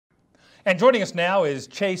And joining us now is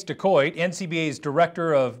Chase DeCoite, NCBA's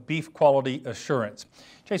Director of Beef Quality Assurance.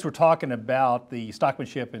 Chase, we're talking about the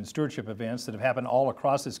stockmanship and stewardship events that have happened all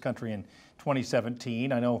across this country in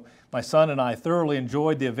 2017. I know my son and I thoroughly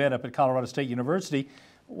enjoyed the event up at Colorado State University.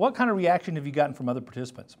 What kind of reaction have you gotten from other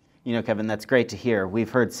participants? You know, Kevin, that's great to hear.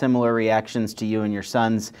 We've heard similar reactions to you and your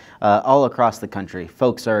sons all across the country.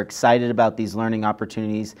 Folks are excited about these learning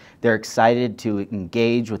opportunities. They're excited to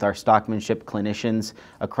engage with our stockmanship clinicians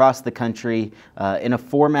across the country in a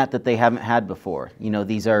format that they haven't had before. You know,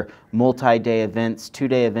 these are multi-day events,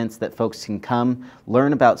 two-day events that folks can come,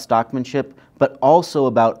 learn about stockmanship, but also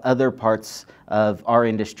about other parts of our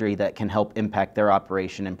industry that can help impact their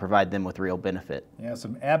operation and provide them with real benefit. Yeah,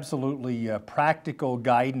 some absolutely practical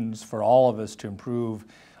guidance for all of us to improve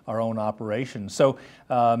our own operations. So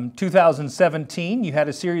 2017, you had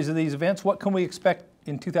a series of these events. What can we expect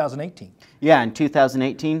in 2018? Yeah, in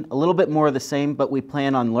 2018, a little bit more of the same, but we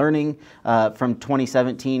plan on learning from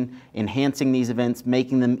 2017, enhancing these events,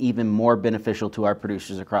 making them even more beneficial to our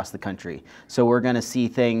producers across the country. So we're going to see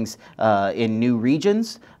things in new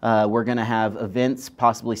regions. We're going to have events,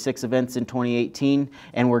 possibly 6 events in 2018,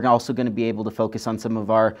 and we're also going to be able to focus on some of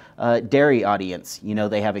our dairy audience. You know,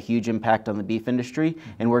 they have a huge impact on the beef industry,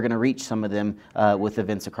 and we're going to reach some of them with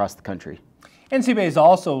events across the country. NCBA is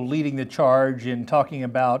also leading the charge in talking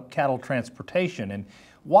about cattle transportation. And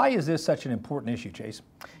why is this such an important issue, Chase?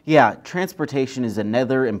 Yeah, transportation is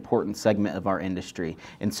another important segment of our industry,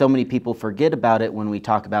 and so many people forget about it when we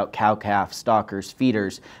talk about cow-calf, stockers,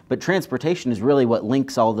 feeders, but transportation is really what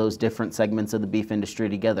links all those different segments of the beef industry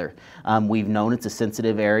together. We've known it's a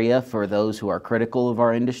sensitive area for those who are critical of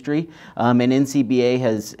our industry, and NCBA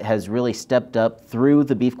has really stepped up through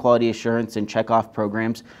the beef quality assurance and checkoff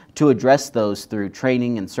programs to address those through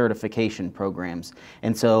training and certification programs.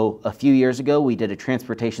 And so a few years ago, we did a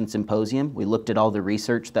transportation symposium. We looked at all the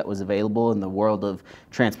research that was available in the world of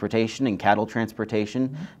transportation and cattle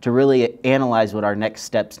transportation to really analyze what our next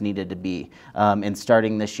steps needed to be. And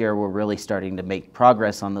starting this year, we're really starting to make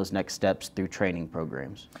progress on those next steps through training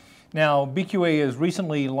programs. Now, BQA has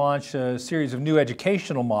recently launched a series of new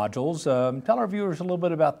educational modules. Tell our viewers a little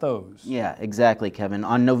bit about those. Yeah, exactly, Kevin.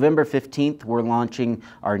 On November 15th, we're launching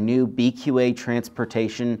our new BQA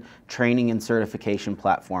Transportation Training and Certification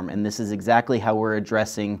Platform, and this is exactly how we're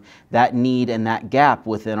addressing that need and that gap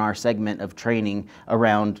within our segment of training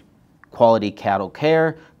around quality cattle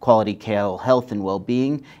care, quality cattle health and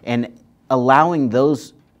well-being, and allowing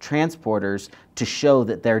those transporters to show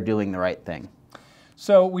that they're doing the right thing.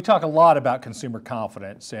 So we talk a lot about consumer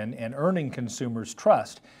confidence and earning consumers'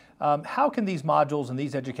 trust. How can these modules and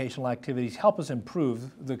these educational activities help us improve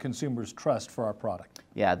the consumer's trust for our product?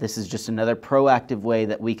 Yeah, this is just another proactive way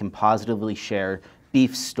that we can positively share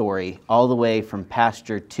beef story all the way from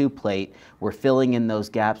pasture to plate. We're filling in those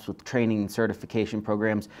gaps with training and certification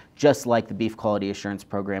programs, just like the Beef Quality Assurance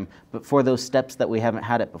Program, but for those steps that we haven't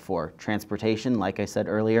had it before. Transportation, like I said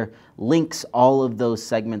earlier, links all of those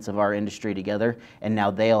segments of our industry together, and now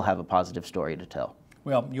they'll have a positive story to tell.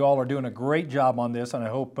 Well, you all are doing a great job on this, and I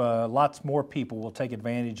hope lots more people will take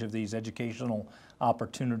advantage of these educational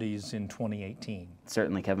opportunities in 2018.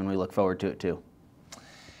 Certainly, Kevin, we look forward to it too.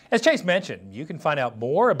 As Chase mentioned, you can find out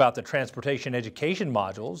more about the transportation education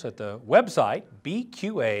modules at the website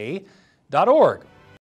bqa.org.